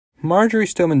Marjory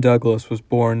Stoneman Douglas was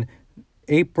born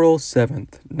April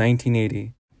 7th,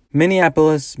 1980,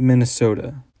 Minneapolis,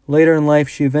 Minnesota. Later in life,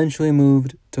 she eventually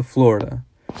moved to Florida,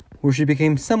 where she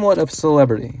became somewhat of a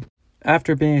celebrity.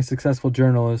 After being a successful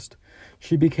journalist,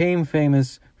 she became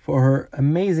famous for her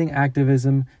amazing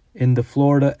activism in the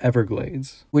Florida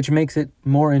Everglades, which makes it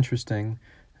more interesting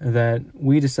that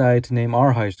we decided to name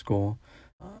our high school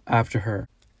after her.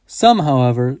 Some,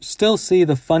 however, still see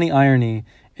the funny irony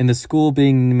in the school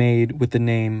being made with the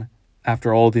name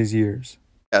after all these years.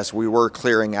 Yes, we were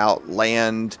clearing out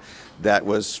land that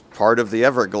was part of the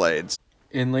Everglades.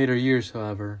 In later years,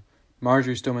 however,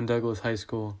 Marjory Stoneman Douglas High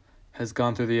School has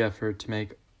gone through the effort to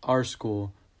make our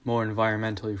school more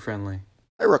environmentally friendly.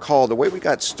 I recall the way we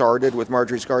got started with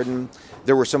Marjory's Garden,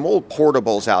 there were some old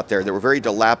portables out there that were very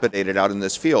dilapidated out in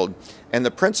this field. And the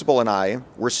principal and I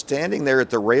were standing there at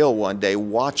the rail one day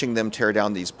watching them tear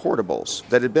down these portables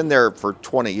that had been there for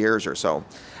 20 years or so.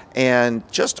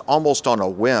 And just almost on a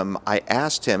whim, I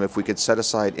asked him if we could set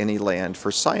aside any land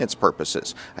for science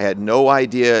purposes. I had no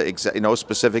idea, no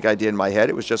specific idea in my head.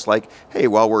 It was just like, hey,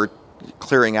 while we're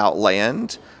clearing out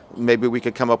land, maybe we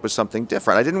could come up with something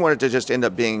different. I didn't want it to just end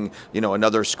up being,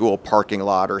 another school parking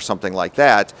lot or something like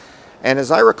that. And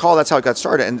as I recall, that's how it got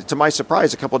started. And to my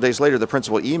surprise, a couple of days later, the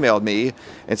principal emailed me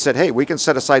and said, hey, we can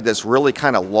set aside this really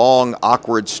kind of long,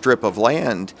 awkward strip of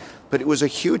land. But it was a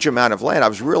huge amount of land. I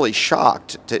was really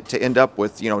shocked to end up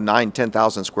with,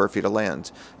 10,000 square feet of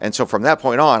land. And so from that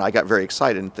point on, I got very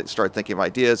excited and started thinking of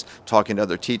ideas, talking to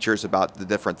other teachers about the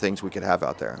different things we could have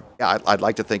out there. Yeah, I'd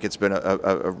like to think it's been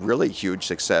a really huge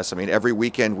success. I mean, every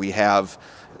weekend we have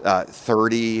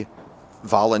 30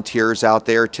 volunteers out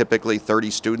there, typically 30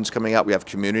 students coming out. We have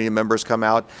community members come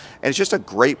out, and it's just a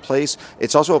great place.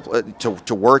 It's also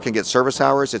to work and get service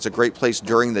hours. It's a great place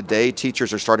during the day.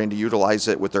 Teachers are starting to utilize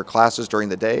it with their classes during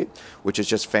the day, which is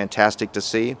just fantastic to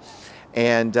see.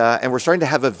 And we're starting to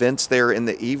have events there in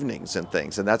the evenings and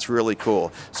things, and that's really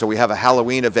cool. So we have a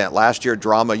Halloween event. Last year,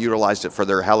 Drama utilized it for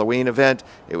their Halloween event.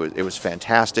 It was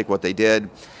fantastic what they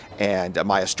did. And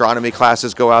my astronomy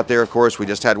classes go out there, of course. We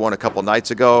just had one a couple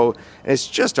nights ago. And it's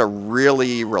just a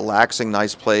really relaxing,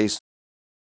 nice place.